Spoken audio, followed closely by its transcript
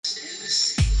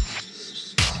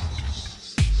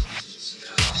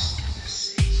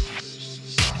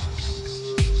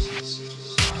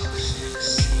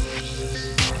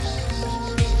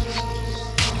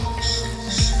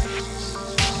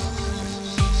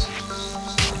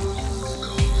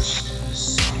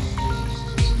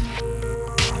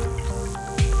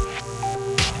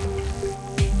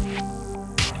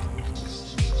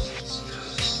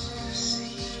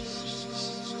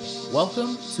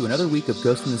Welcome to another week of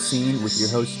Ghost in the Scene with your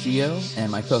host Gio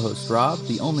and my co-host Rob,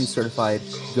 the only certified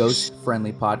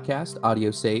ghost-friendly podcast, Audio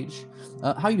Sage.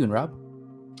 How you doing, Rob?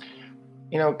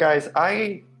 You know, guys,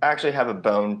 I actually have a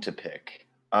bone to pick.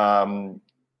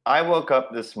 I woke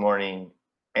up this morning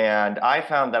and I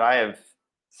found that I have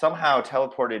somehow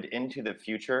teleported into the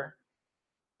future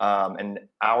an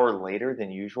hour later than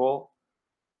usual.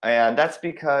 And that's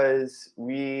because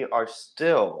we are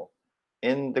still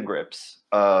in the grips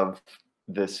of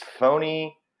this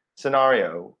phony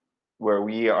scenario where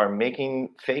we are making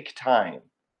fake time,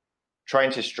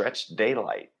 trying to stretch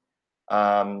daylight.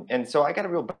 And so I got a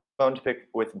real bone to pick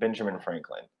with Benjamin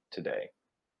Franklin today,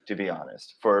 to be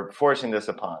honest, for forcing this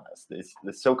upon us, this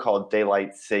so-called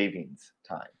daylight savings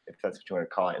time, if that's what you want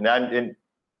to call it. And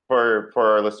for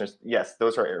our listeners, yes,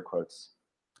 those are air quotes.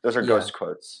 Those are ghost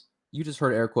quotes. You just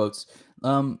heard air quotes.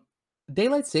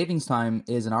 Daylight savings time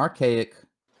is an archaic,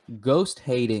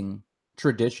 ghost-hating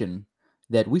tradition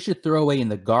that we should throw away in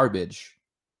the garbage.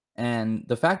 And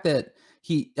the fact that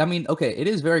it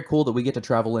is very cool that we get to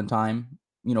travel in time,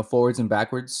 forwards and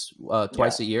backwards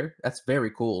twice a year. That's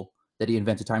very cool that he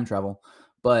invented time travel.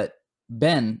 But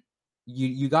Ben,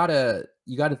 you gotta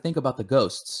think about the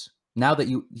ghosts. Now that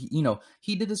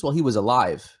he did this while he was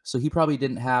alive, so he probably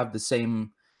didn't have the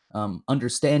same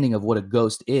understanding of what a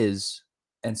ghost is,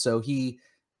 and so he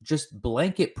just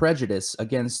blanket prejudice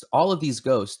against all of these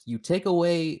ghosts. You take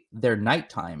away their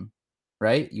nighttime,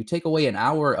 right? You take away an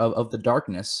hour of the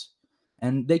darkness,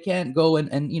 and they can't go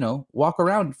and walk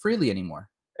around freely anymore.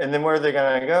 And then where are they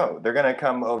going to go? They're going to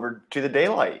come over to the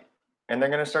daylight, and they're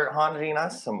going to start haunting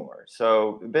us some more.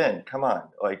 So, Ben, come on.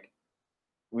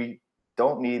 We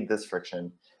don't need this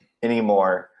friction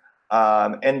anymore.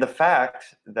 And the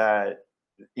fact that,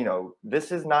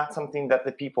 this is not something that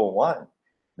the people want.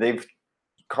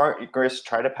 Congress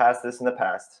tried to pass this in the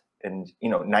past. In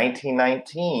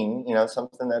 1919,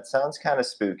 something that sounds kind of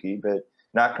spooky, but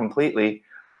not completely.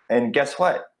 And guess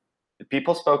what? The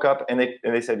people spoke up and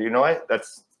they said, you know what?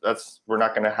 That's we're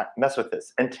not going to mess with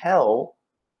this until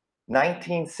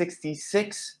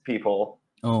 1966. People.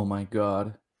 Oh my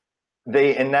God.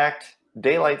 They enact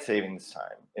daylight savings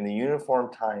time in the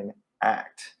Uniform Time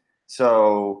Act.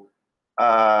 So,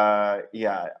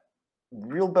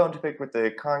 real bone to pick with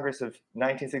the Congress of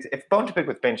 1960. If bone to pick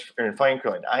with Benjamin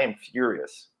Franklin, I am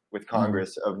furious with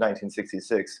Congress of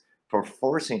 1966 for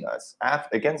forcing us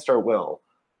against our will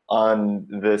on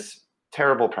this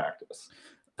terrible practice.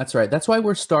 That's right. That's why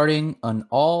we're starting an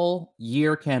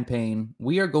all-year campaign.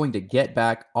 We are going to get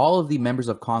back all of the members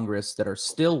of Congress that are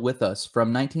still with us from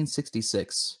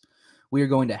 1966. We are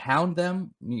going to hound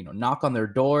them, knock on their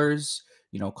doors,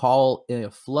 call,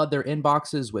 flood their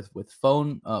inboxes with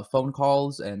phone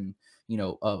calls and,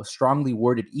 strongly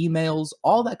worded emails.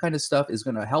 All that kind of stuff is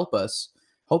going to help us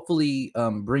hopefully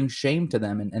bring shame to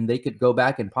them, and they could go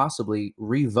back and possibly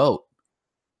re-vote.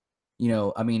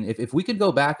 If we could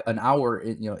go back an hour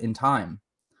in time,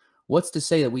 what's to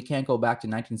say that we can't go back to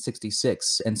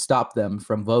 1966 and stop them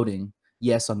from voting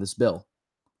yes on this bill?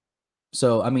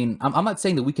 So, I'm not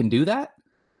saying that we can do that,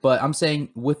 but I'm saying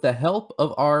with the help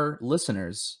of our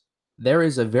listeners, there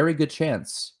is a very good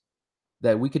chance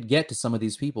that we could get to some of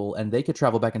these people and they could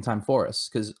travel back in time for us.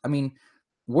 Because,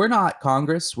 we're not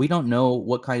Congress. We don't know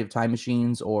what kind of time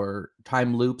machines or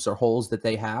time loops or holes that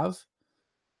they have.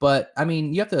 But,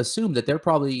 you have to assume that they're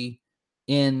probably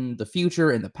in the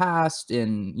future, in the past,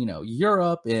 in,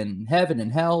 Europe, in heaven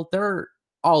and hell. They're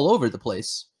all over the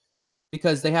place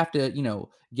because they have to,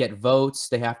 get votes.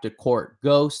 They have to court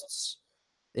ghosts.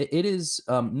 It is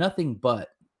nothing but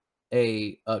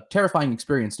a terrifying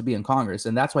experience to be in Congress,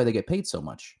 and that's why they get paid so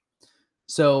much.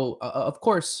 So, of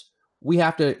course, we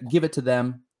have to give it to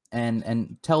them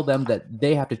and tell them that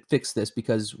they have to fix this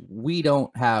because we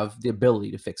don't have the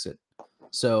ability to fix it.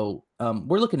 So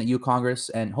we're looking at you, Congress,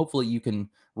 and hopefully you can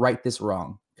right this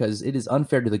wrong because it is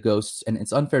unfair to the ghosts and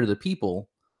it's unfair to the people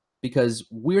because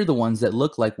we're the ones that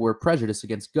look like we're prejudiced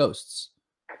against ghosts.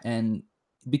 And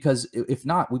because if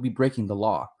not, we'd be breaking the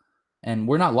law. And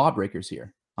we're not lawbreakers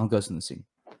here on Ghost in the Scene.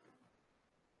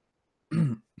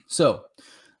 So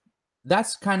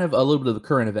that's kind of a little bit of the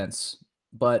current events.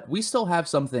 But we still have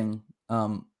something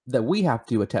that we have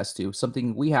to attest to,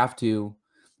 something we have to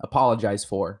apologize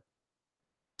for.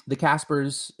 The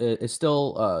Caspers is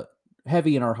still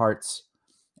heavy in our hearts,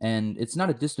 and it's not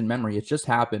a distant memory. It just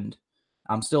happened.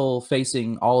 I'm still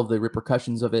facing all of the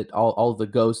repercussions of it, all of the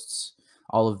ghosts,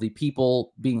 all of the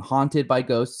people being haunted by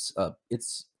ghosts.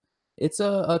 It's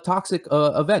a toxic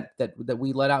event that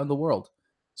we let out in the world.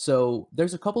 So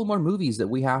there's a couple more movies that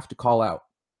we have to call out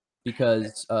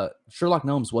because Sherlock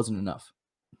Gnomes wasn't enough.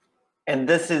 And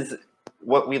this is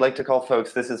what we like to call,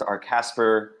 folks, this is our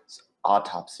Casper's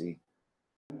autopsy.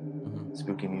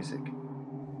 Spooky music.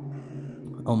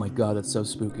 Oh my God, that's so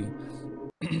spooky.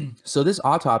 So this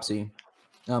autopsy,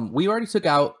 we already took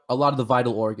out a lot of the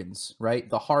vital organs, right?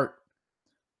 The heart,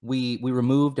 we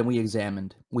removed and we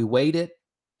examined. We weighed it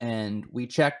and we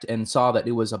checked and saw that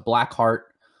it was a black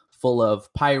heart full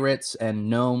of pirates and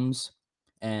gnomes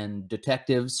and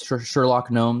detectives, Sherlock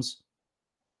gnomes.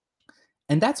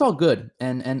 And that's all good.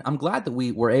 And I'm glad that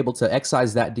we were able to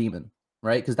excise that demon,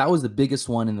 right? Because that was the biggest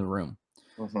one in the room.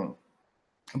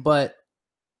 But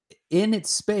in its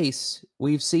space,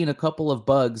 we've seen a couple of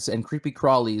bugs and creepy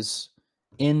crawlies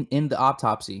in the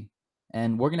autopsy,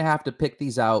 and we're gonna have to pick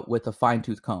these out with a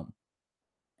fine-tooth comb.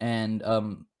 And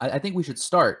I think we should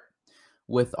start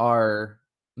with our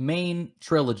main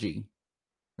trilogy,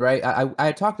 right? I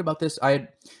had talked about this.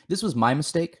 This was my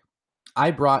mistake.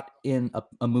 I brought in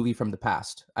a movie from the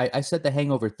past. I said The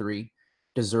Hangover 3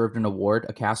 deserved an award,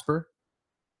 a Casper.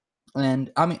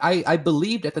 And I mean, I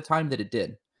believed at the time that it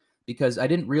did because I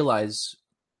didn't realize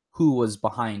who was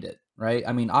behind it, right?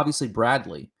 I mean, obviously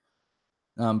Bradley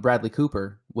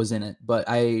Cooper was in it, but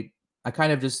I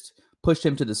kind of just pushed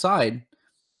him to the side,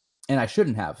 and I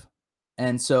shouldn't have.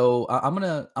 And so I'm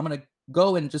gonna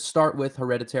go and just start with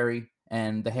Hereditary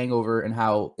and The Hangover and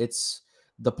how it's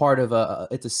the part of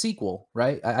it's a sequel,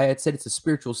 right? I had said it's a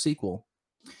spiritual sequel.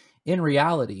 In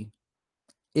reality,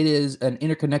 it is an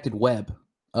interconnected web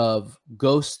of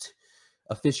ghost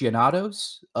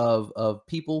aficionados, of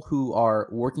people who are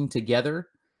working together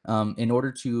in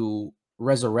order to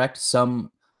resurrect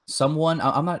someone.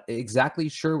 I'm not exactly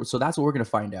sure, so that's what we're going to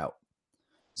find out.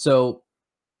 So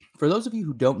for those of you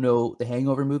who don't know the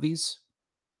Hangover movies,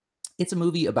 it's a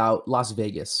movie about Las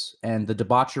Vegas and the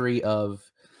debauchery of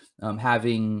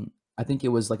having, I think it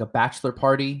was like a bachelor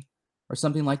party or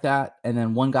something like that, and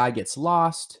then one guy gets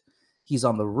lost. He's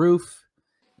on the roof.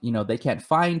 You know, they can't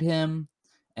find him,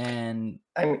 and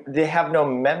I mean, they have no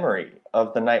memory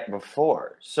of the night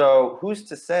before. So who's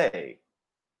to say?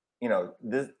 You know,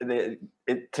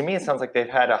 to me, it sounds like they've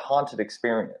had a haunted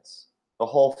experience. The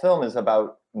whole film is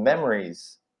about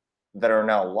memories that are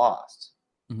now lost.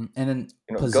 And then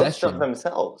ghosts of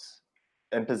themselves,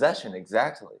 and possession.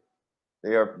 Exactly,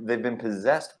 they've been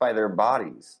possessed by their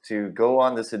bodies to go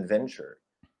on this adventure,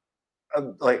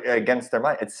 like against their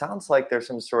mind. It sounds like there's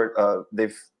some sort of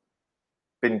they've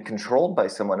been controlled by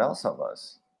someone else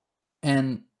almost.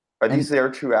 And are these their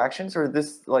true actions, or is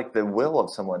this like the will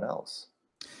of someone else?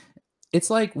 It's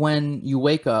like when you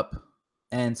wake up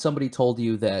and somebody told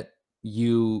you that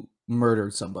you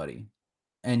murdered somebody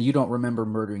and you don't remember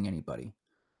murdering anybody.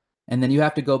 And then you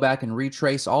have to go back and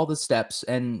retrace all the steps.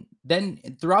 And then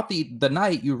throughout the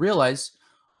night, you realize,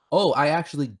 oh, I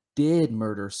actually did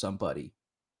murder somebody.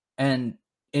 And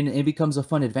it becomes a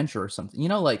fun adventure or something. You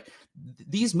know, like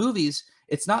these movies,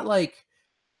 it's not like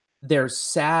they're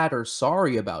sad or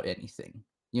sorry about anything.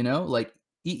 You know, like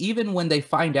even when they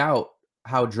find out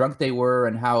how drunk they were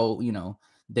and how, you know,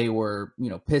 they were, you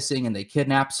know, pissing and they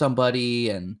kidnapped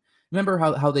somebody. And remember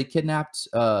how they kidnapped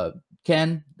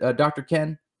Ken, Dr.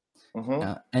 Ken?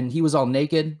 And he was all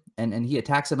naked and he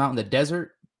attacks him out in the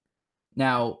desert.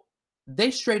 Now,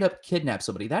 they straight up kidnap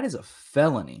somebody. That is a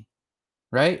felony,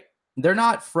 right? They're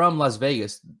not from Las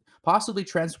Vegas. Possibly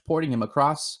transporting him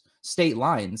across state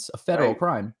lines, a federal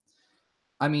crime.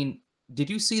 I mean, did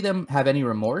you see them have any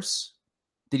remorse?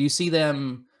 Did you see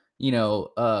them, you know,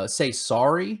 say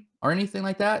sorry or anything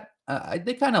like that?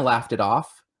 They kind of laughed it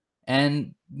off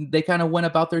and they kind of went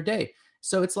about their day.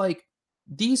 So it's like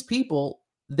these people,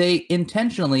 they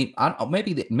intentionally,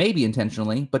 maybe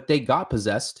intentionally, but they got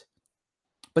possessed,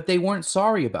 but they weren't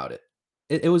sorry about it.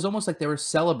 It was almost like they were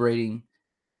celebrating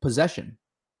possession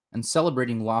and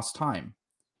celebrating lost time.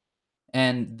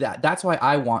 And that's why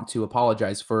I want to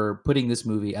apologize for putting this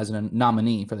movie as a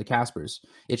nominee for the Caspers.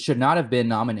 It should not have been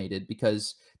nominated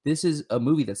because this is a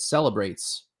movie that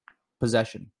celebrates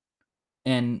possession,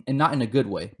 and not in a good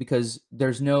way, because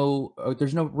there's no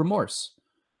remorse.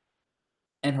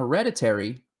 And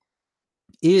Hereditary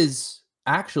is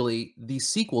actually the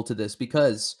sequel to this,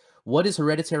 because what is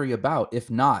Hereditary about if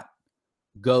not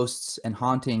ghosts and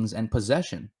hauntings and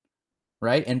possession?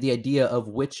 Right? And the idea of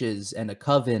witches and a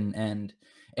coven and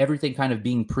everything kind of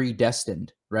being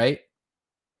predestined, right?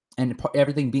 And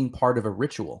everything being part of a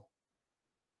ritual.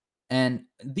 And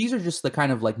these are just the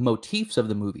kind of like motifs of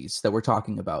the movies that we're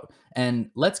talking about.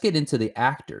 And let's get into the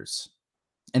actors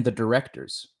and the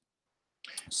directors.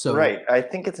 So, Right. I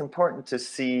think it's important to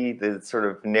see the sort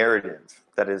of narrative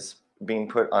that is being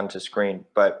put onto screen,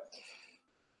 but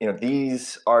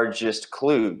these are just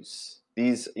clues.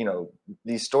 These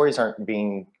stories aren't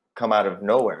being come out of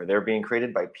nowhere. They're being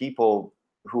created by people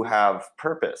who have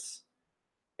purpose.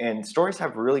 And stories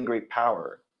have really great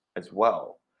power as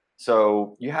well.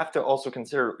 So you have to also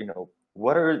consider,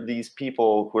 what are these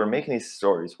people who are making these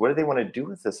stories? What do they want to do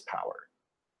with this power?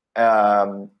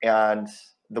 And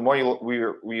the more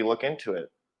we look into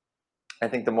it, I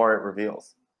think the more it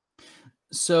reveals.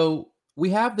 so we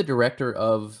have the director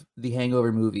of the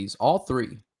Hangover movies, all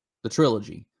three, the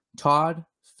trilogy, Todd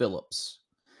Phillips.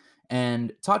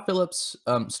 And Todd Phillips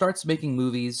starts making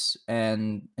movies,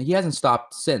 and he hasn't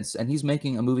stopped since. And he's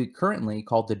making a movie currently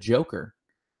called The Joker,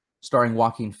 starring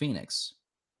Joaquin Phoenix.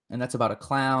 And that's about a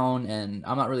clown, and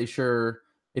I'm not really sure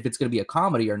if it's going to be a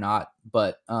comedy or not,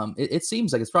 but it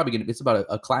seems like it's about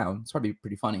a clown. It's probably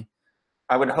pretty funny.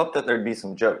 I would hope that there'd be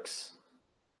some jokes,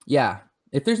 Yeah,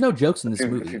 if there's no jokes in a this few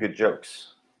movie, good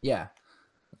jokes. yeah,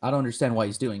 I don't understand why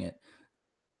he's doing it.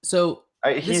 So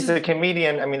this He's is a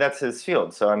comedian. I mean, that's his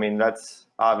field. So I mean, that's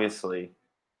obviously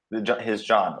his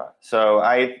genre. So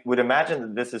I would imagine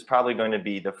that this is probably going to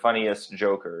be the funniest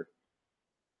Joker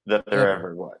that there ever.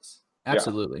 ever was. Yeah.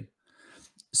 Absolutely.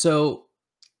 So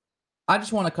I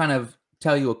just want to kind of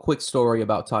tell you a quick story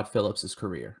about Todd Phillips's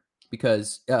career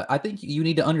because I think you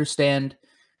need to understand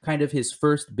kind of his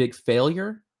first big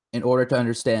failure in order to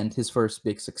understand his first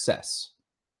big success.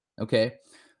 Okay.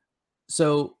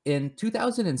 So in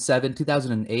 2007,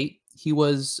 2008, he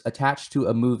was attached to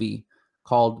a movie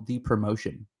called The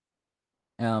Promotion.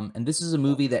 And this is a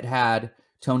movie that had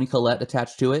Tony Collette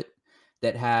attached to it,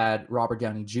 that had Robert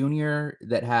Downey Jr.,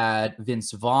 that had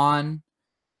Vince Vaughn.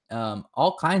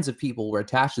 All kinds of people were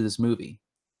attached to this movie.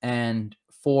 And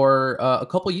for a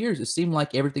couple years, it seemed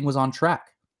like everything was on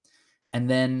track. And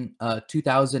then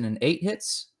 2008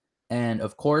 hits. And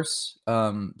of course,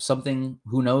 something,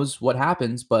 who knows what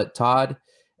happens, but Todd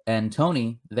and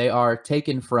Tony, they are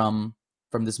taken from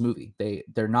this movie.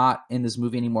 They're not in this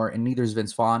movie anymore, and neither is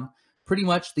Vince Vaughn. Pretty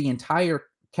much the entire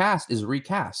cast is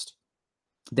recast.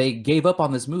 They gave up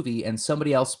on this movie, and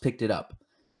somebody else picked it up.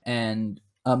 And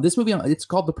this movie, it's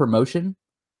called The Promotion,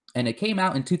 and it came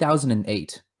out in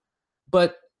 2008.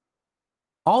 But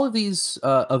all of these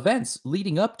events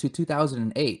leading up to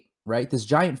 2008, right? This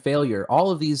giant failure,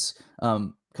 all of these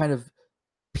kind of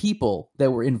people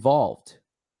that were involved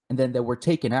and then that were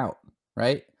taken out,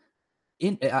 right?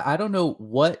 I don't know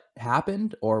what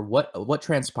happened or what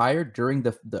transpired during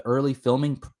the early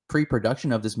filming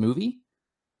pre-production of this movie,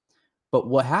 but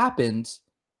what happened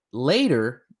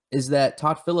later is that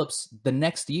Todd Phillips the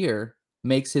next year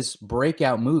makes his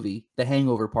breakout movie, The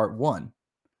Hangover Part 1,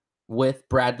 with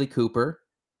Bradley Cooper,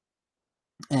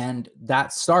 and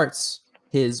that starts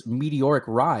his meteoric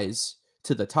rise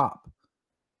to the top.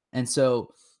 And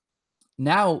so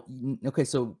now, okay,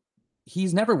 so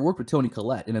he's never worked with Tony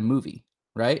Collette in a movie,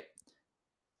 right?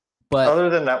 But Other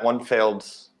than that one failed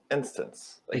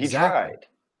instance, he exactly, tried.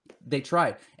 they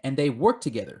tried and they worked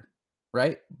together,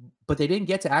 right? But they didn't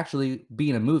get to actually be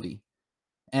in a movie.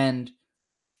 And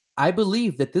I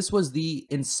believe that this was the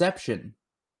inception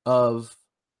of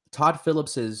Todd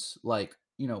Phillips's, like,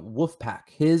 wolf pack,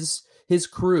 his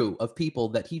crew of people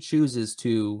that he chooses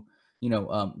to,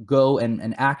 go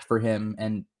and act for him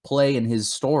and play in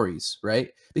his stories, right?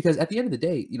 Because at the end of the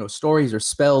day, stories are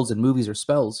spells and movies are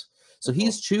spells. So Mhm.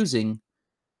 he's choosing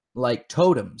like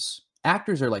totems.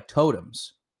 Actors are like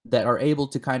totems that are able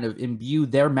to kind of imbue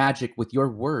their magic with your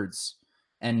words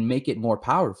and make it more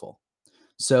powerful.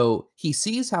 So he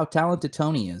sees how talented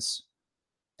Tony is.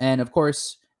 And of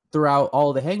course, throughout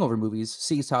all the Hangover movies,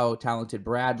 sees how talented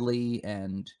Bradley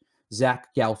and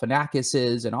Zach Galifianakis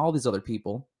is and all these other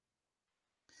people.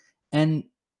 And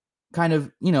kind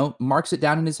of, marks it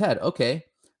down in his head. Okay,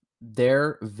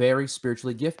 they're very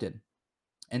spiritually gifted.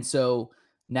 And so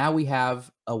now we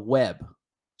have a web,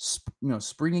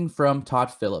 springing from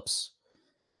Todd Phillips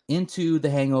into The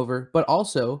Hangover, but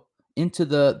also into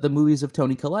the movies of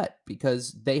Tony Collette,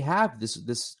 because they have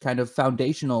this kind of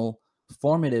foundational,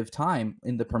 formative time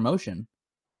in the promotion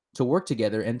to work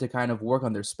together and to kind of work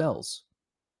on their spells.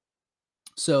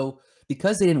 So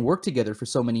because they didn't work together for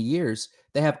so many years,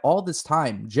 they have all this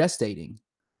time gestating,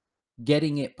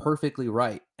 getting it perfectly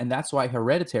right. And that's why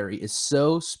Hereditary is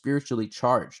so spiritually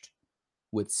charged,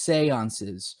 with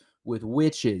seances, with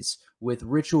witches, with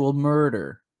ritual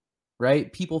murder,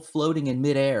 right? People floating in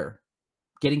midair,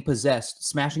 getting possessed,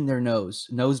 smashing their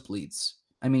nosebleeds.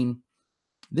 I mean,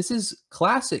 this is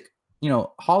classic,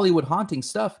 Hollywood haunting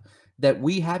stuff that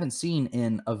we haven't seen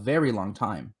in a very long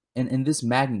time and in this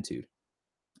magnitude.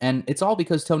 And it's all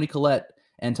because Tony Collette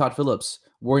and Todd Phillips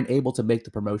weren't able to make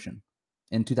the promotion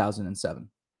in 2007.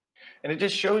 And it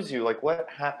just shows you like what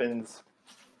happens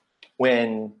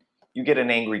when you get an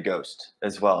angry ghost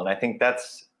as well. And I think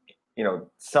that's,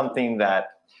 something that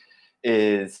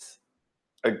is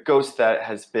a ghost that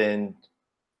has been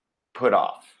put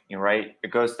off, right? A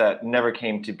ghost that never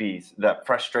came to be, that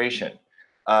frustration.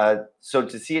 So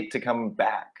to see it to come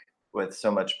back with so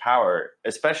much power,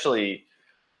 especially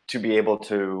to be able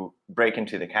to break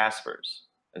into the Caspers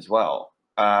as well.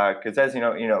 Because as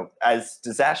as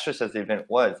disastrous as the event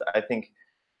was, I think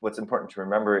what's important to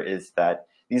remember is that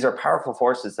these are powerful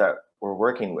forces that we're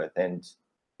working with. And,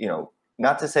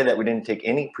 not to say that we didn't take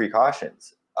any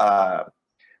precautions.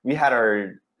 We had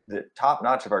the top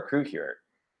notch of our crew here,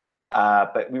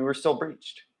 but we were still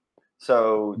breached.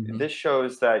 So this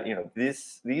shows that,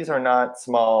 these are not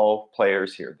small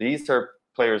players here. These are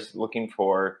players looking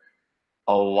for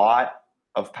a lot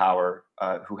of power,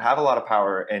 who have a lot of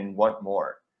power and want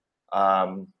more.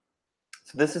 So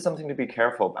this is something to be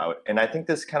careful about. And I think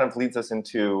this kind of leads us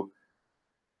into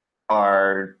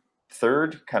our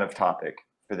third kind of topic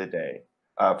for the day,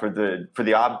 for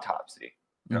the autopsy,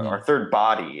 our third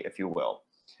body, if you will,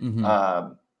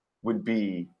 would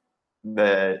be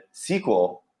the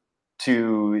sequel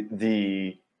to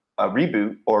the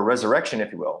reboot or resurrection,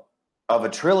 if you will, of a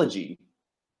trilogy.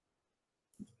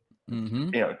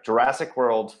 Jurassic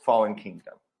World: Fallen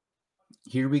Kingdom.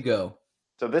 Here we go.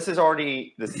 So this is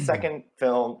already the second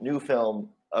new film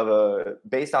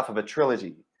based off of a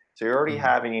trilogy. So you're already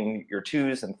having your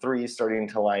 2s and 3s starting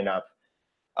to line up.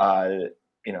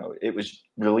 It was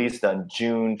released on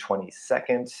June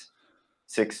 22nd.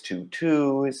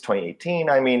 622 is 2018.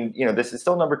 I mean, this is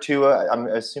still number 2. I'm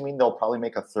assuming they'll probably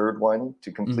make a third one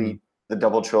to complete the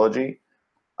double trilogy.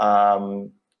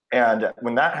 And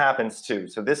when that happens too,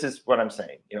 so this is what I'm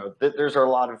saying, there's a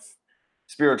lot of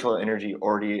spiritual energy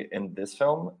already in this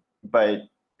film, but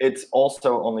it's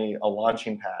also only a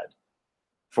launching pad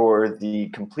for the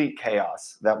complete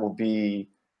chaos that will be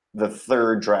the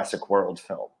third Jurassic World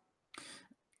film.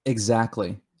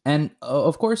 Exactly. And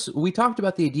of course, we talked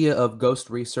about the idea of ghost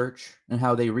research and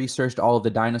how they researched all of the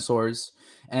dinosaurs.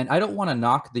 And I don't want to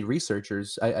knock the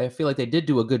researchers. I feel like they did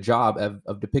do a good job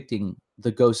of depicting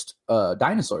the ghost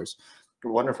dinosaurs.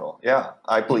 Wonderful. Yeah,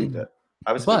 I believed it.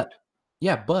 I was spooked.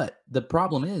 But the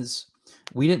problem is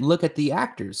we didn't look at the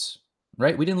actors,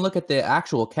 right? We didn't look at the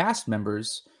actual cast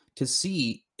members to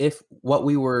see if what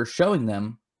we were showing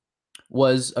them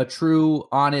was a true,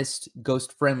 honest,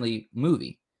 ghost-friendly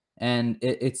movie. And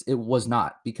it was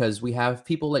not, because we have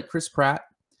people like Chris Pratt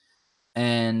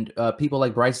and people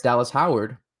like Bryce Dallas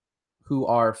Howard who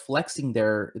are flexing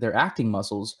their acting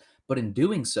muscles, but in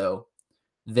doing so,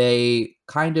 they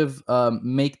kind of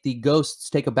make the ghosts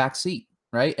take a back seat,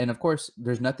 right? And of course,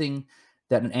 there's nothing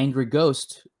that an angry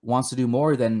ghost wants to do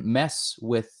more than mess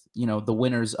with the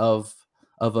winners of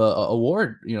a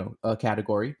award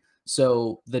category.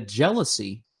 So the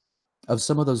jealousy of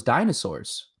some of those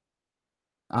dinosaurs.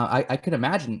 I could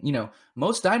imagine,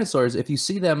 most dinosaurs, if you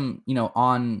see them,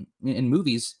 in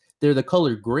movies, they're the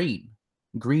color green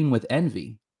with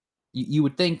envy. You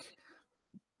would think,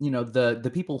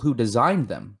 the people who designed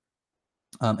them,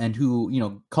 and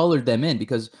who, colored them in,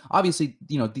 because obviously,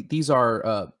 these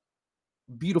are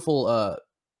beautiful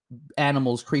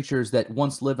animals, creatures that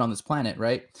once lived on this planet,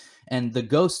 right? And the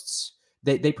ghosts,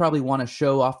 they probably want to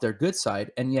show off their good side,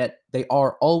 and yet they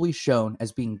are always shown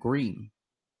as being green.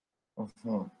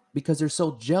 Because they're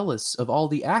so jealous of all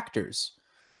the actors.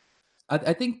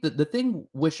 I think that the thing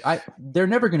which they're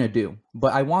never going to do,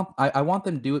 but I want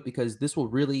them to do it, because this will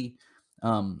really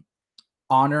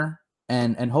honor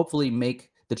and hopefully make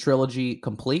the trilogy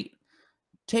complete.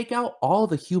 Take out all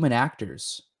the human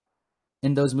actors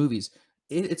in those movies.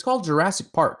 It's called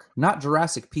Jurassic Park, not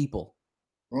Jurassic People,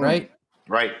 right?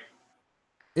 Right.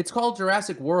 It's called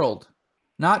Jurassic World,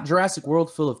 not Jurassic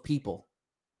World full of people.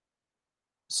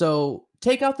 So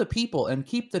take out the people and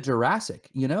keep the Jurassic,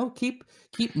 keep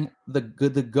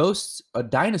the ghosts,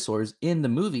 dinosaurs in the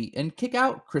movie, and kick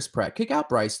out Chris Pratt, kick out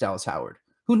Bryce Dallas Howard.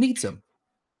 Who needs him?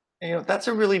 That's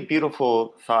a really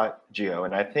beautiful thought, Gio.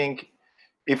 And I think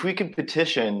if we could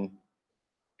petition,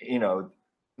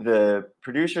 the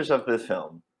producers of the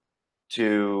film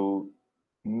to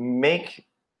make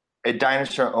a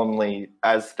dinosaur only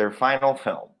as their final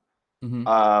film,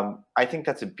 I think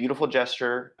that's a beautiful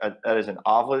gesture. That is an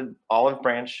olive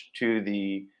branch to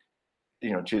the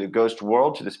to the ghost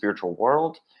world, to the spiritual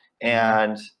world. Hmm.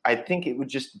 And I think it would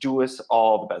just do us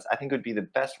all the best. I think it would be the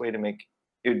best way to make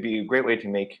it would be a great way to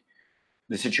make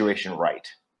the situation right.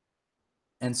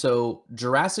 And so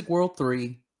Jurassic World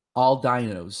 3, all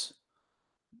dinos.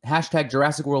 Hashtag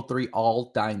Jurassic World 3,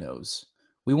 all dinos.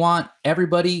 We want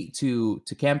everybody to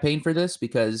campaign for this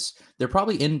because they're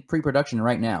probably in pre-production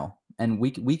right now, and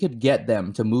we could get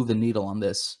them to move the needle on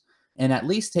this and at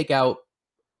least take out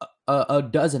a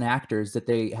dozen actors that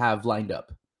they have lined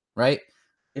up, right?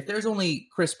 If there's only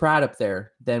Chris Pratt up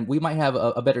there, then we might have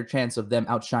a better chance of them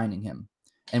outshining him,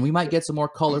 and we might get some more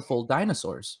colorful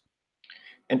dinosaurs.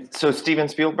 And so, Steven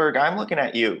Spielberg, I'm looking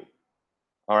at you.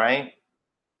 All right,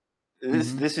 this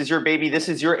Mm-hmm. this is your baby. This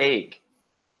is your egg.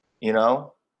 You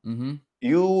know, Mm-hmm.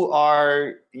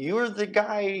 you're the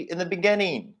guy in the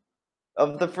beginning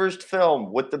of the first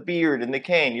film with the beard and the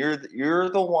cane. You're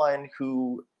the one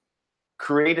who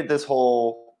created this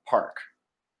whole park.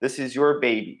 This is your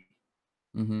baby.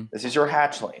 Mm-hmm. This is your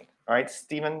hatchling. All right,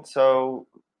 Steven. So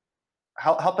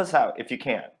help us out if you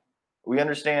can. We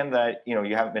understand that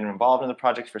you haven't been involved in the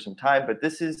project for some time, but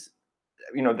this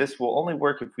will only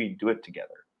work if we do it together.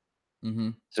 Mm-hmm.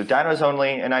 So dinos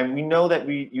only, and we know that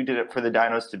you did it for the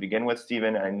dinos to begin with,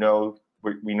 Steven. And I know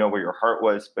we know where your heart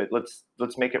was, but let's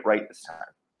make it right this time.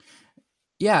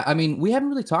 Yeah, I mean, we haven't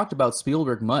really talked about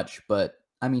Spielberg much, but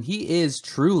I mean, he is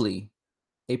truly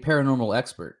a paranormal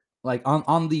expert, like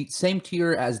on the same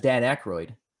tier as Dan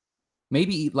Aykroyd.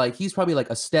 Maybe like he's probably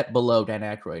like a step below Dan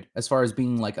Aykroyd as far as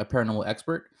being like a paranormal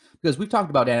expert, because we've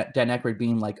talked about Dan Aykroyd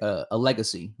being like a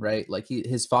legacy, right? Like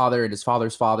his father and his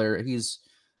father's father, he's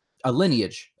a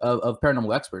lineage of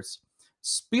paranormal experts.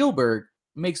 Spielberg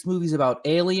makes movies about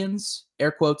aliens,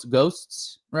 air quotes,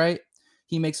 ghosts, right?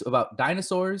 He makes about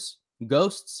dinosaurs,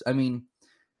 ghosts. I mean,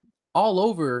 all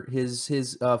over his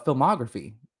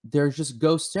filmography, there's just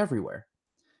ghosts everywhere.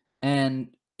 And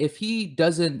if he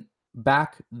doesn't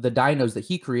back the dinos that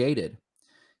he created,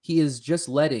 he is just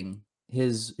letting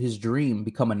his dream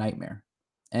become a nightmare.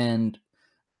 And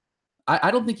I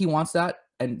don't think he wants that,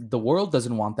 and the world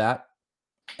doesn't want that.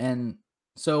 And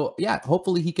so yeah,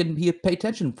 hopefully he pay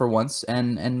attention for once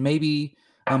and maybe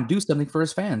do something for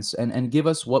his fans and give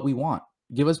us what we want.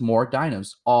 Give us more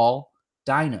dinos, all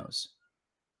dinos.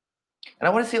 And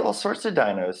I want to see all sorts of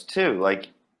dinos too. Like,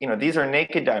 these are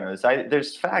naked dinos.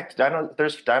 There's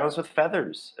dinos with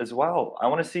feathers as well. I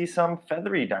want to see some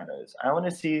feathery dinos. I want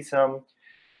to see some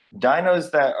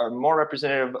dinos that are more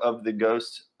representative of the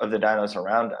ghosts of the dinos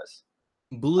around us.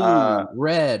 Blue,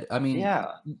 red, I mean,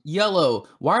 Yeah. yellow.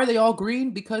 Why are they all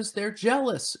green? Because they're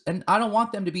jealous, and I don't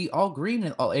want them to be all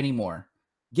green anymore.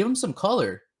 Give them some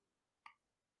color.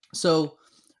 So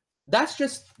that's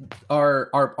just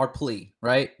our plea,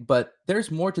 right? But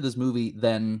there's more to this movie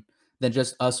than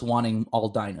just us wanting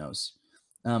all dinos.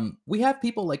 We have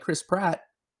people like Chris Pratt,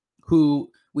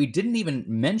 who we didn't even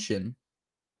mention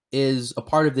is a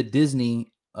part of the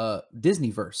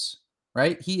Disneyverse,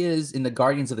 right? He is in the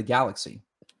Guardians of the Galaxy.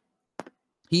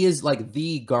 He is like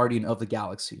the guardian of the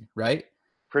galaxy, right?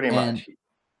 Pretty And much.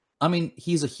 I mean,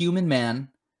 he's a human man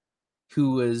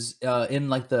who is in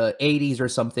like the 80s or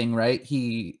something, right?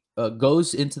 He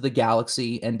goes into the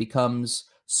galaxy and becomes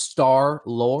Star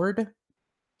Lord.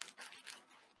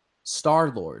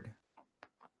 Star Lord,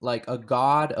 like a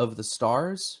god of the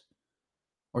stars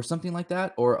or something like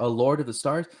that, or a lord of the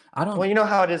stars. I Well, don't. you know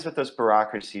how it is with those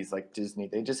bureaucracies like Disney.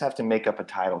 They just have to make up a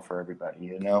title for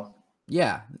everybody.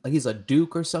 Yeah, like he's a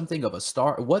duke or something of a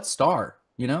star. What star?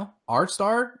 You know, our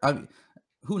star. I mean,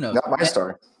 who knows? Not my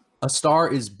star. A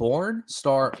star is born.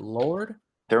 Star Lord.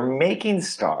 They're making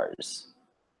stars.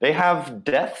 They have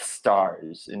Death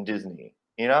Stars in Disney.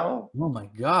 Oh my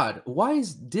god, why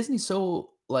is Disney so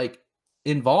like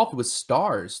involved with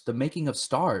stars, the making of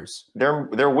stars?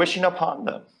 They're wishing upon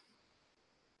them.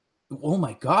 Oh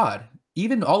my god,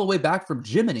 even all the way back from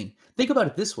Jiminy. Think about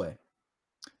it this way.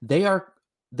 They are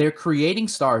they're creating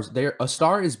stars. They're a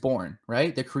star is born,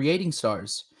 right? They're creating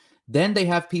stars. Then they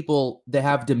have people that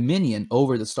have dominion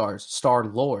over the stars, star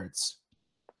lords.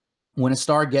 When a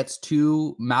star gets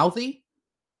too mouthy,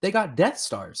 they got death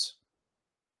stars,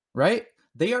 right?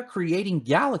 They are creating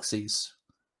galaxies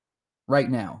right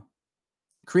now,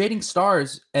 creating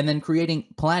stars and then creating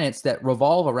planets that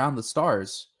revolve around the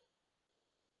stars.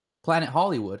 Planet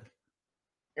Hollywood.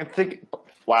 And think,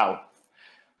 wow.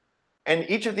 And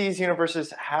each of these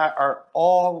universes are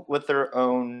all with their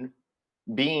own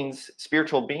beings,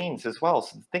 spiritual beings as well.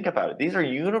 So think about it. These are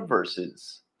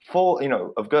universes full,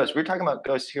 of ghosts. We're talking about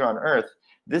ghosts here on Earth.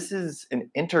 This is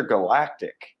an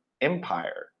intergalactic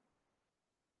empire.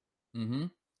 Mm-hmm.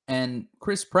 And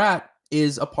Chris Pratt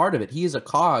is a part of it. He is a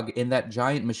cog in that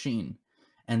giant machine.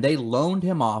 and they loaned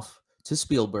him off to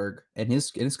Spielberg and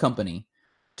his company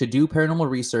to do paranormal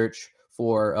research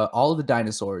for all of the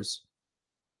dinosaurs.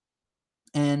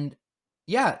 And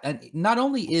yeah, and not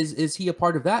only is he a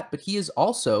part of that, but he is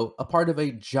also a part of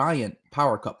a giant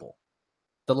power couple,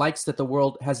 the likes that the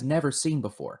world has never seen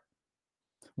before.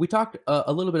 We talked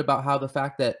a little bit about how the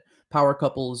fact that power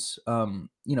couples,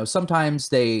 sometimes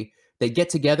they get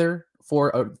together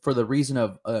for the reason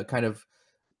of kind of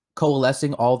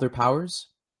coalescing all their powers.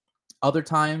 Other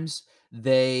times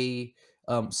they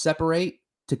separate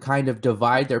to kind of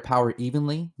divide their power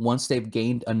evenly once they've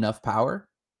gained enough power.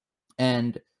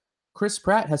 And Chris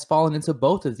Pratt has fallen into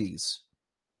both of these.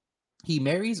 He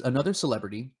marries another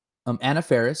celebrity, Anna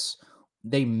Faris.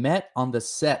 They met on the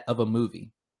set of a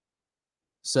movie.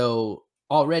 So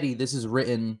already this is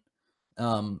written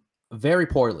very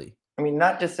poorly. I mean,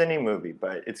 not just any movie,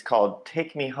 but it's called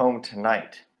Take Me Home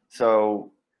Tonight.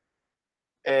 So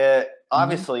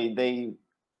obviously they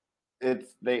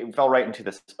fell right into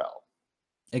the spell.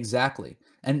 Exactly.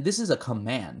 And this is a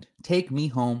command. Take me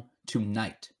home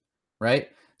tonight. Right?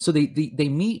 So they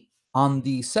meet on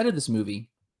the set of this movie,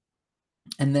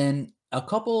 and then a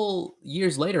couple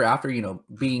years later, after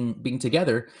being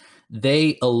together,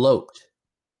 they eloped.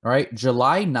 All right,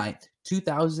 July 9th,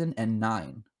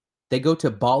 2009. They go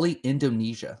to Bali,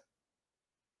 Indonesia,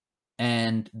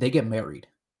 and they get married.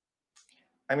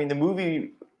 I mean, the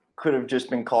movie could have just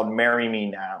been called Marry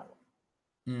Me Now.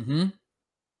 Mm-hmm.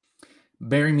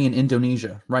 Marry Me in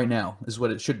Indonesia right now is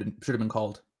what it should have been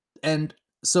called. And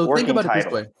so Working think about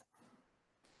title. it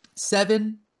this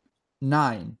way.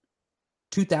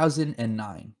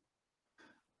 7/9/2009.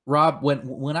 Rob,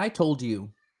 when I told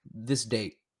you this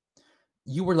date,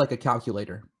 you were like a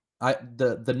calculator.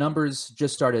 The numbers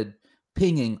just started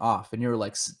pinging off, and you're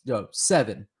like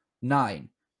 7, 9,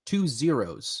 2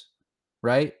 zeros,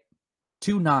 right?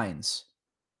 2 nines.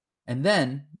 And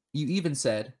then you even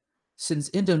said, since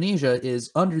Indonesia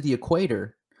is under the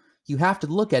equator, you have to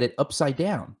look at it upside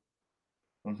down.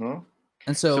 Mm-hmm.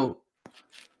 And so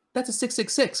that's a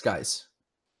 666, guys.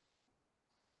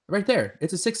 Right there.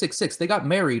 It's a 666. They got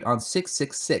married on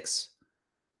 666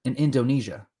 in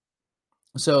Indonesia.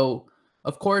 So,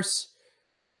 of course,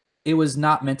 it was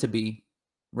not meant to be,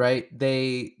 right?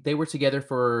 They were together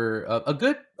for a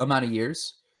good amount of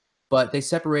years, but they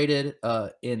separated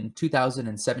in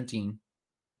 2017.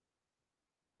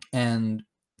 And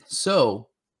so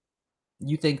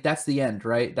you think that's the end,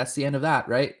 right? That's the end of that,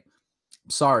 right?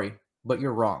 Sorry, but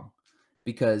you're wrong.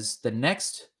 Because the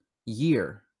next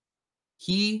year,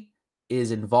 he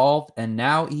is involved, and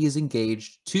now he is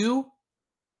engaged to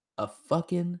a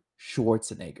fucking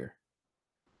Schwarzenegger.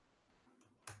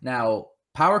 Now,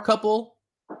 power couple,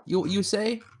 you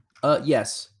say?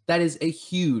 Yes, that is a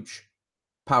huge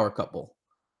power couple.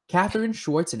 Katherine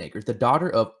Schwarzenegger, the daughter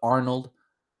of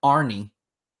Arnie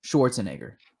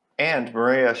Schwarzenegger. And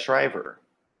Maria Shriver,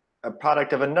 a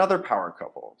product of another power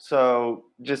couple. So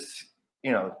just,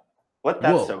 let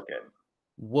that soak in.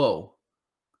 Whoa.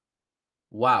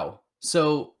 Wow.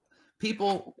 So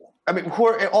people... I mean, who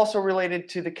are also related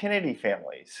to the Kennedy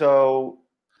family. So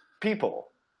people.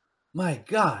 My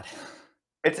God.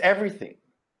 It's everything.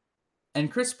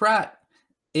 And Chris Pratt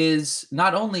is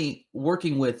not only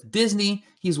working with Disney,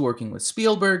 he's working with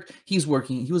Spielberg, he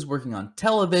was working on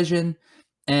television,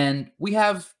 and we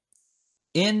have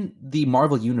in the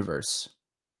Marvel universe,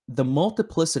 the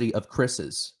multiplicity of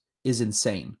Chris's is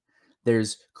insane.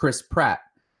 There's Chris Pratt,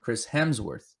 Chris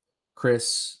Hemsworth,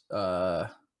 Chris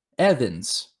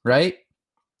Evans, right?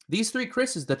 These three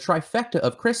Chris's, the trifecta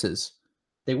of Chris's,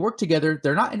 they work together.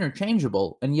 They're not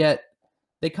interchangeable, and yet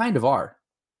they kind of are.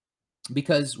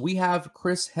 Because we have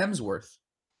Chris Hemsworth,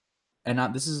 and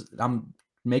I'm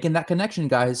making that connection,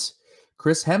 guys.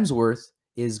 Chris Hemsworth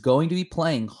is going to be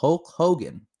playing Hulk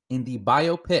Hogan in the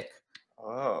biopic.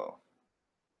 Oh.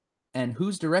 And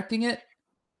who's directing it?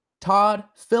 Todd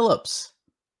Phillips.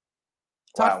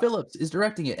 Todd Phillips is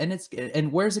directing it,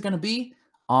 and where's it going to be?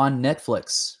 On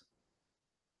Netflix.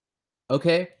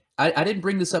 Okay, I didn't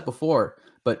bring this up before,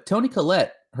 but Toni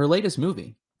Collette, her latest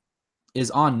movie,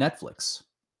 is on Netflix.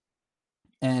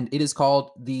 And it is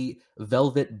called The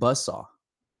Velvet Buzzsaw,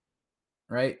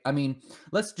 right? I mean,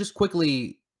 let's just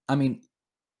quickly,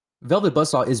 Velvet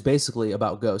Buzzsaw is basically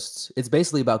about ghosts. It's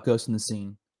basically about ghosts in the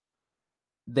scene.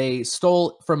 They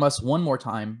stole from us one more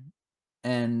time,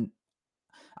 and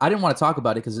I didn't want to talk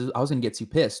about it because I was going to get too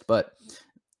pissed, but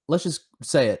let's just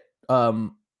say it.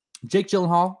 Jake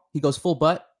Gyllenhaal, he goes full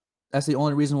butt. That's the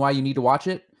only reason why you need to watch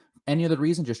it. Any other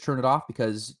reason, just turn it off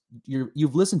because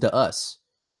you've listened to us.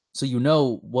 So you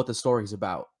know what the story's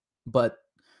about. But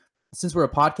since we're a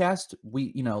podcast,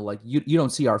 we, like you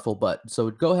don't see our full butt. So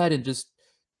go ahead and just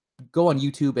go on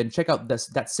YouTube and check out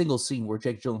that single scene where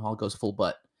Jake Gyllenhaal goes full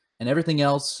butt, and everything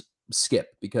else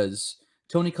skip, because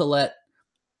Toni Collette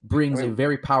I brings a mean,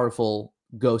 very powerful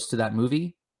ghost to that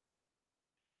movie,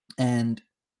 and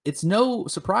it's no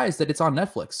surprise that it's on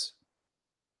Netflix.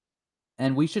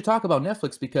 And we should talk about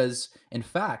Netflix because, in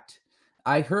fact,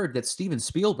 I heard that Steven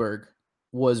Spielberg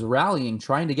was rallying,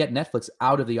 trying to get Netflix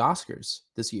out of the Oscars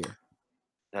this year.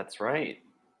 that's right.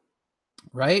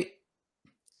 Right?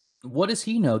 What does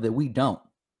he know that we don't?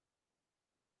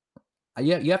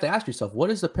 You have to ask yourself, what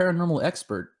does the paranormal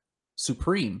expert,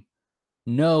 Supreme,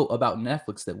 know about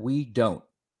Netflix that we don't?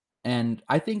 And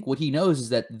I think what he knows is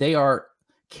that they are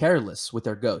careless with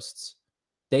their ghosts.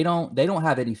 They don't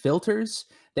have any filters.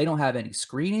 They don't have any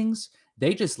screenings.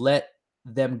 They just let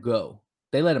them go.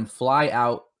 They let them fly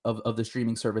out of the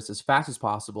streaming service as fast as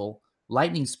possible,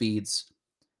 lightning speeds.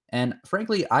 And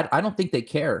frankly, I don't think they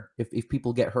care if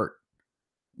people get hurt.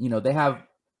 They have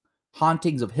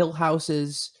hauntings of Hill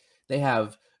Houses. They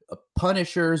have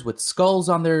Punishers with skulls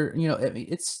on their, I mean,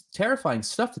 it's terrifying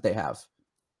stuff that they have.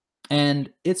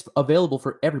 And it's available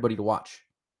for everybody to watch.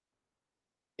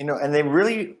 And they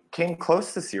really came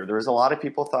close this year. There was a lot of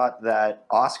people thought that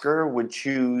Oscar would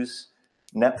choose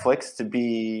Netflix to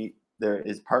be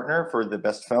his partner for the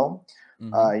best film.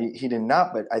 He did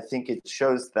not, but I think it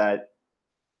shows that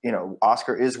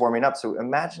Oscar is warming up. So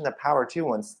imagine the power too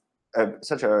once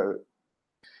such a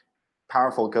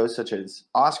powerful ghost such as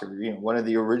Oscar, one of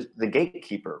the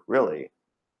gatekeeper really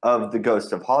of the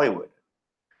ghost of Hollywood.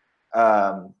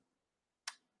 Imagine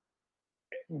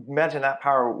that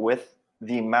power with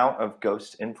the amount of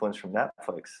ghost influence from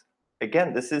Netflix.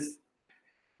 Again,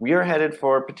 we are headed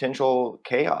for potential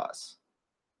chaos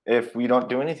if we don't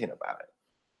do anything about it.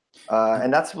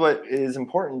 And that's what is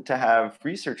important, to have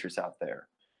researchers out there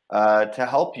to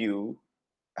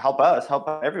help us, help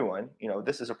everyone.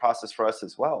 This is a process for us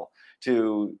as well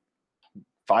to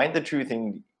find the truth,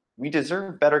 and we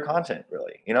deserve better content,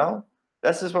 really.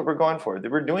 This is what we're going for.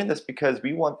 We're doing this because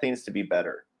we want things to be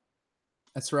better.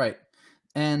 That's right.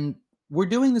 And we're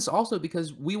doing this also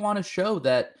because we want to show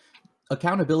that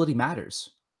accountability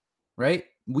matters, right?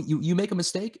 You make a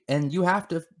mistake and you have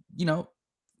to,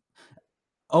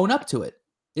 own up to it.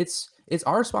 It's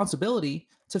our responsibility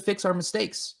to fix our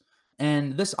mistakes.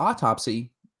 And this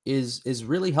autopsy is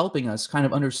really helping us kind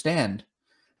of understand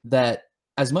that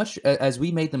as much as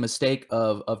we made the mistake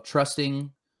of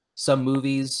trusting some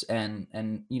movies and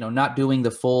not doing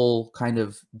the full kind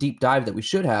of deep dive that we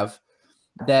should have,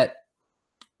 that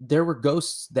there were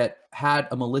ghosts that had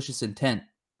a malicious intent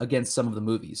against some of the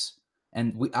movies.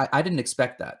 And I didn't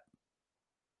expect that.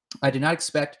 I did not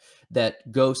expect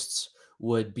that ghosts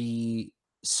would be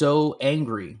so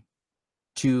angry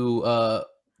to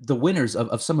the winners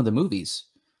of some of the movies,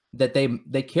 that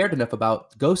they cared enough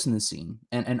about ghosts in the scene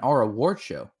and our award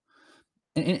show.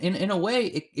 And in a way,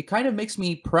 it kind of makes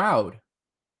me proud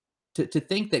to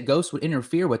think that ghosts would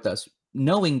interfere with us,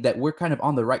 knowing that we're kind of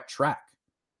on the right track.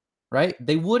 Right?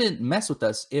 They wouldn't mess with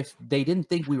us if they didn't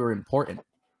think we were important,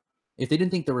 if they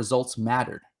didn't think the results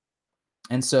mattered.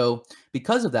 And so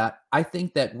because of that, I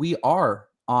think that we are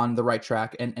on the right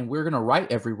track, and we're going to right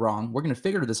every wrong. We're going to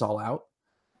figure this all out.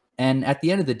 And at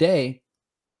the end of the day,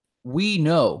 we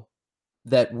know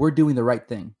that we're doing the right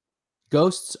thing.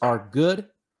 Ghosts are good.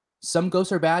 Some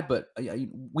ghosts are bad, but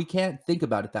we can't think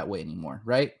about it that way anymore,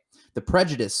 right? The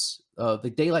prejudice,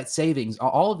 the daylight savings,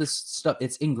 all of this stuff,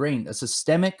 it's ingrained, a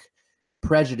systemic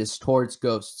prejudice towards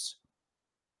ghosts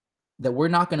that we're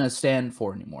not going to stand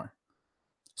for anymore.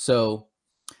 So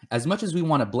as much as we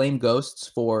want to blame ghosts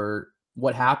for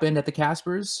what happened at the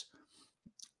Caspers,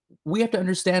 we have to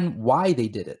understand why they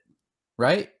did it,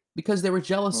 right? Because they were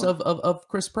jealous of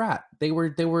Chris Pratt. They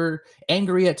were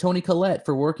angry at Toni Collette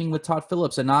for working with Todd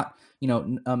Phillips and not,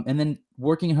 and then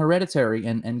working Hereditary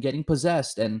and getting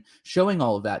possessed and showing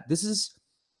all of that. This is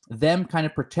them kind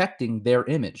of protecting their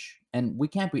image, and we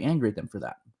can't be angry at them for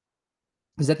that.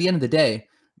 Because at the end of the day,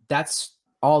 that's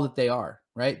all that they are,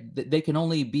 right? They can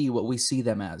only be what we see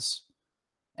them as.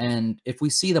 And if we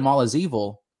see them all as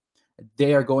evil,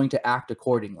 they are going to act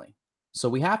accordingly. So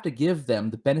we have to give them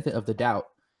the benefit of the doubt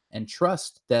and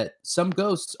trust that some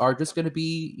ghosts are just going to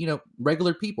be,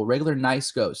 regular people, regular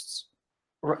nice ghosts.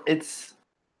 It's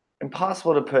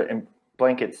impossible to put in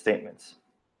blanket statements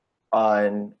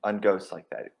on ghosts like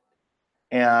that.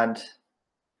 And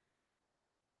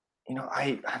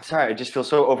I'm sorry, I just feel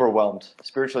so overwhelmed,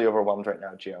 spiritually overwhelmed right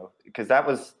now, Gio, because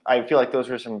I feel like those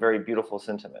were some very beautiful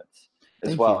sentiments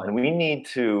as well. And we need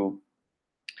to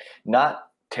not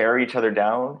tear each other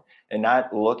down and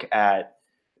not look at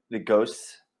the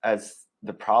ghosts as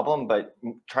the problem, but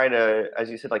try to, as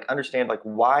you said, like understand like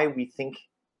why we think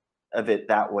of it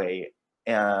that way,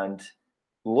 and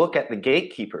look at the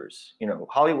gatekeepers. You know,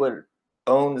 Hollywood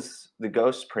owns the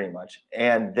ghosts pretty much,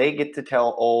 and they get to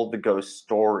tell all the ghost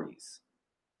stories.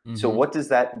 So Mm-hmm. what does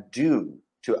that do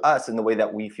to us in the way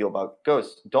that we feel about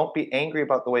ghosts? Don't be angry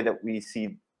about the way that we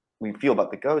feel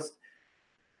about the ghost.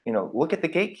 You know, look at the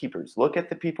gatekeepers. Look at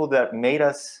the people that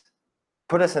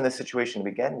put us in this situation to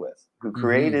begin with, who Mm-hmm.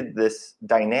 created this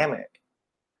dynamic,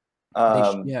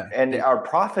 Yeah. and are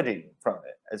profiting from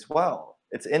it as well.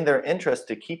 It's in their interest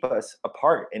to keep us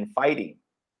apart and fighting,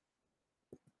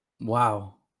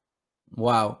 Wow.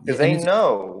 Wow. because And they it's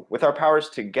know with our powers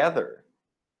together,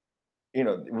 you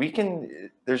know, we can.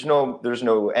 There's no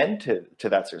end to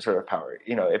that sort of power.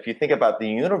 You know, if you think about the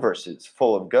universe is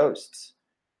full of ghosts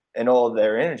and all of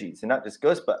their energies, and not just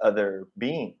ghosts, but other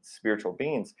beings, spiritual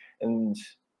beings, and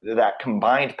that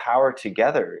combined power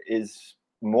together is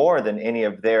more than any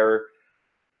of their,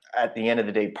 at the end of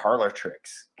the day, parlor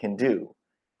tricks can do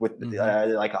with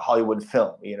mhm. like a Hollywood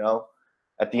film. You know,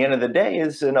 at the end of the day,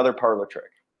 is another parlor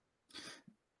trick.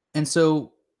 And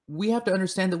so we have to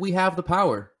understand that we have the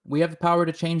power. We have the power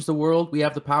to change the world. We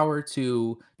have the power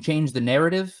to change the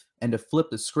narrative and to flip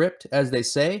the script, as they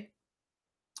say,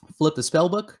 flip the spell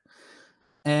book.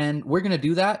 And we're going to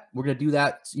do that. We're going to do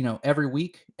that, every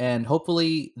week. And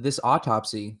hopefully this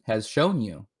autopsy has shown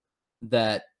you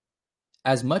that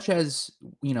as much as,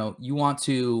 you want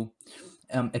to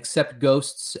accept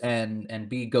ghosts and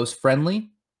be ghost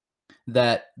friendly,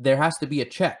 that there has to be a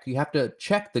check. You have to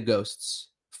check the ghosts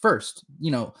first,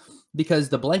 because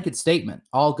the blanket statement,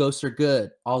 all ghosts are good,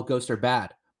 all ghosts are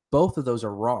bad, both of those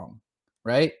are wrong,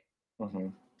 right? Hmm.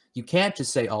 You can't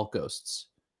just say all ghosts.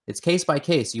 It's case by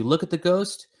case. You look at the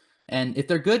ghost, and if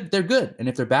they're good, they're good. And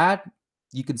if they're bad,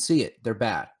 you can see it. They're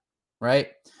bad,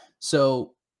 right?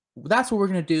 So that's what we're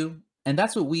going to do. And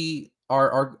that's what we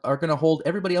are going to hold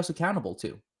everybody else accountable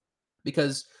to,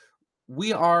 because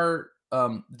we are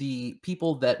the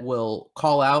people that will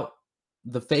call out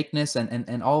the fakeness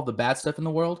and all the bad stuff in the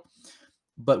world.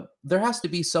 But there has to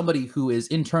be somebody who is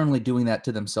internally doing that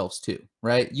to themselves too,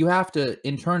 right? You have to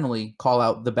internally call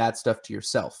out the bad stuff to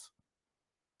yourself.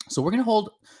 So we're going to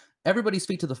hold everybody's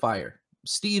feet to the fire.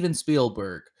 Steven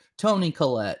Spielberg, Tony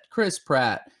Collette, Chris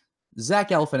Pratt, Zach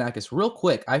Galifianakis. Real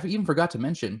quick, I even forgot to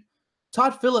mention,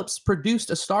 Todd Phillips produced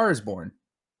A Star Is Born.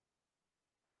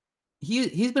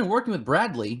 He's been working with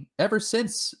Bradley ever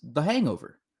since The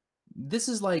Hangover. This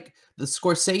is like the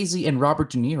Scorsese and Robert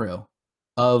De Niro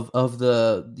of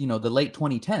the the late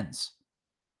 2010s.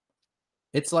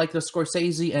 It's like the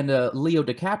Scorsese and Leo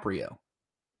DiCaprio,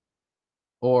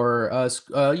 or Al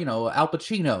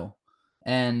Pacino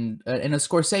and a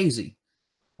Scorsese,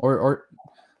 or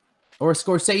or a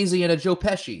Scorsese and a Joe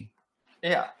Pesci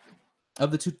Yeah.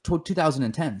 of the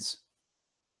 2010s.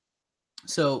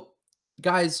 So,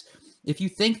 guys, if you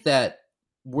think that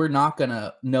we're not going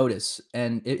to notice,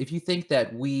 and if you think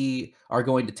that we are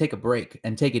going to take a break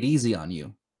and take it easy on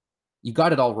you, you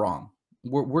got it all wrong.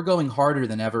 We're going harder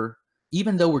than ever.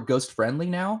 Even though we're ghost friendly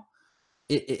now,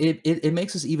 it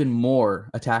makes us even more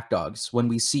attack dogs when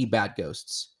we see bad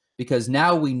ghosts, because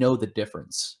now we know the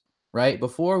difference, right?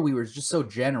 Before we were just so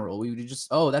general. We would just,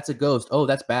 oh, that's a ghost. Oh,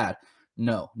 that's bad.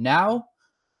 No, now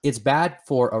it's bad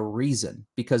for a reason,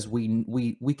 because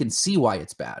we can see why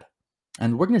it's bad,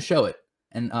 and we're going to show it.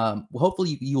 And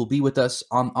hopefully you will be with us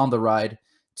on the ride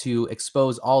to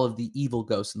expose all of the evil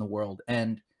ghosts in the world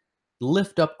and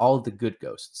lift up all of the good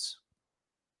ghosts.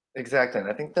 Exactly. And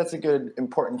I think that's a good,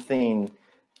 important thing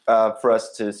for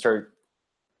us to start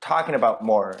talking about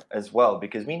more as well,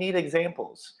 because we need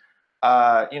examples.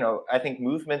 I think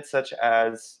movements such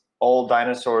as Old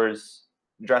Dinosaurs,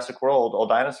 Jurassic World, Old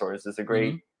Dinosaurs is a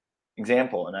great Hmm.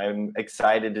 example. And I'm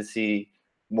excited to see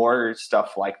more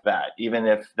stuff like that, even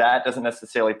if that doesn't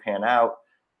necessarily pan out,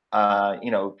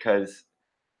 because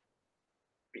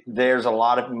there's a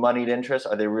lot of moneyed interest.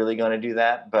 Are they really going to do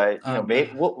that? But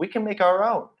maybe we can make our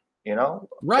own. If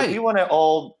we Right. want to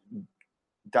old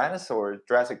dinosaurs,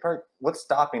 Jurassic Park, what's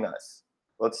stopping us?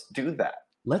 Let's do that.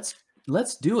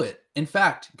 Let's do it. In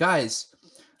fact, guys,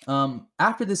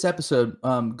 after this episode,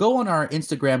 go on our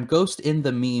Instagram, ghost in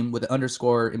the meme with an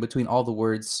underscore in between all the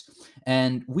words,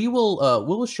 and we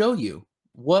will show you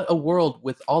what a world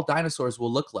with all dinosaurs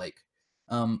will look like.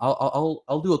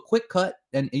 I'll do a quick cut,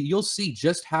 and you'll see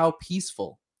just how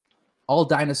peaceful all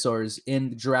dinosaurs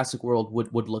in Jurassic World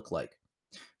would look like.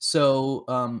 So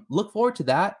look forward to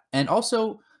that. And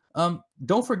also,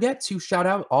 don't forget to shout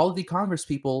out all of the Congress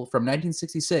people from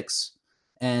 1966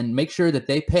 and make sure that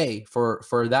they pay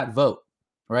for that vote,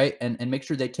 right? And make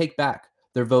sure they take back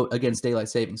their vote against daylight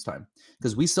savings time,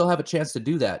 because we still have a chance to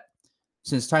do that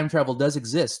since time travel does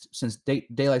exist, since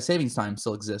daylight savings time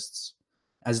still exists.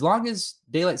 As long as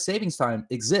daylight savings time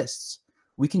exists,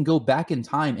 we can go back in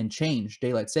time and change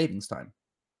daylight savings time.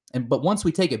 But once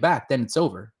we take it back, then it's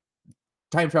over.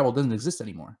 Time travel doesn't exist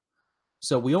anymore.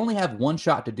 So we only have one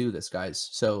shot to do this, guys.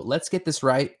 So let's get this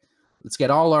right. Let's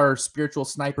get all our spiritual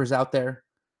snipers out there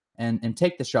and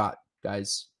take the shot,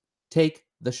 guys. Take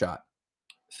the shot.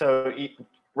 So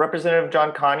Representative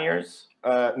John Conyers,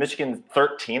 Michigan's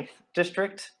 13th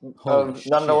district,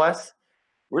 nonetheless,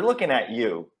 we're looking at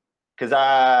you because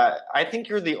I think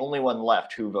you're the only one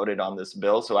left who voted on this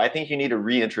bill. So I think you need to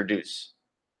reintroduce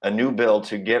a new bill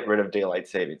to get rid of daylight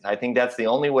savings. I think that's the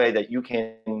only way that you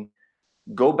can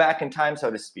go back in time, so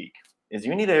to speak, is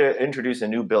you need to introduce a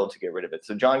new bill to get rid of it.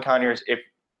 So John Conyers, if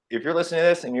you're listening to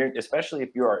this, and especially if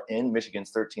you are in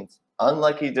Michigan's 13th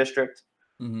unlucky district,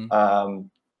 Call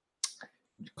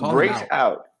break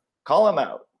out. Call him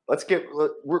out.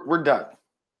 We're done.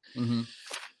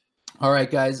 All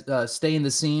right, guys, stay in the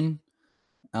scene.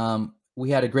 We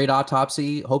had a great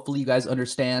autopsy. Hopefully you guys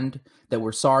understand that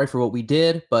we're sorry for what we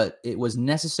did, but it was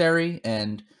necessary,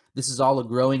 and this is all a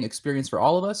growing experience for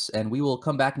all of us, and we will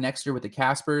come back next year with the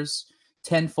Caspers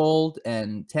tenfold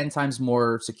and 10 times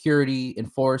more security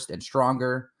enforced and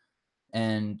stronger.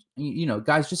 And,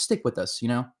 guys, just stick with us,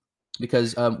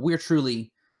 because we're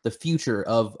truly the future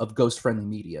of ghost-friendly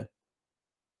media.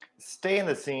 Stay in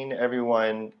the scene,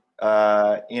 everyone.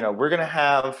 We're going to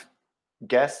have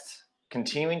guests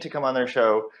continuing to come on their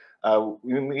show.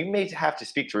 We may have to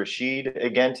speak to Rashid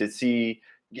again to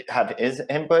have his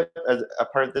input as a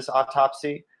part of this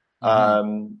autopsy,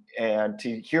 and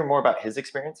to hear more about his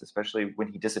experience, especially when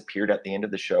he disappeared at the end of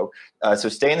the show. So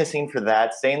stay in the scene for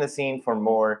that. Stay in the scene for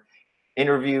more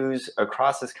interviews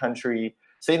across this country.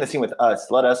 Stay in the scene with us.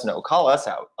 Let us know. Call us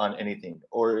out on anything.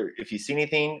 Or if you see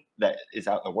anything that is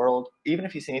out in the world, even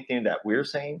if you see anything that we're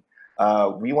saying,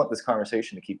 we want this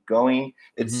conversation to keep going.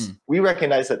 We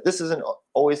recognize that this isn't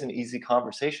always an easy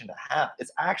conversation to have.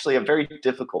 It's actually a very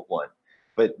difficult one,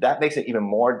 but that makes it even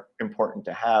more important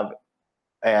to have.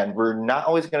 And we're not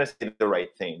always going to say the right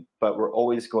thing, but we're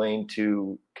always going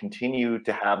to continue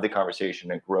to have the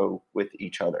conversation and grow with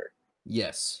each other.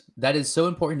 Yes, that is so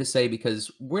important to say,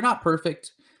 because we're not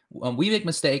perfect. We make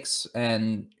mistakes,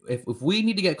 and if we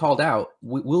need to get called out,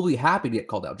 we'll be happy to get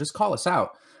called out. Just call us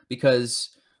out,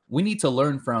 because we need to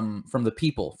learn from the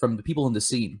people in the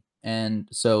scene. And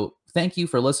so thank you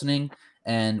for listening,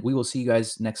 and we will see you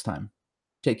guys next time.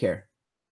 Take care.